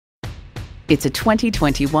It's a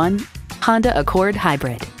 2021 Honda Accord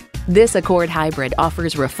Hybrid. This Accord Hybrid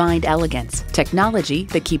offers refined elegance, technology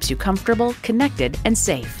that keeps you comfortable, connected, and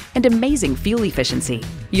safe, and amazing fuel efficiency.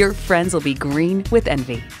 Your friends will be green with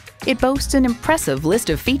envy. It boasts an impressive list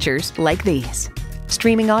of features like these: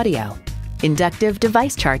 streaming audio, inductive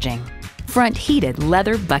device charging, front heated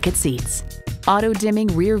leather bucket seats, auto-dimming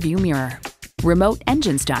rear view mirror, remote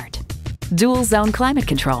engine start, dual zone climate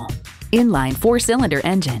control, inline 4-cylinder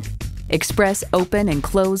engine, express open and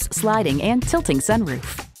close sliding and tilting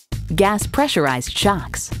sunroof, gas pressurized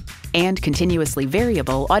shocks, and continuously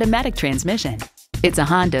variable automatic transmission. It's a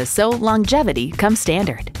Honda, so longevity comes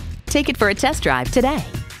standard. Take it for a test drive today.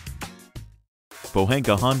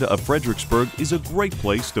 Pohanka Honda of Fredericksburg is a great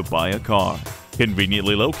place to buy a car.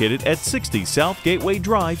 Conveniently located at 60 South Gateway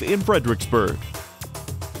Drive in Fredericksburg.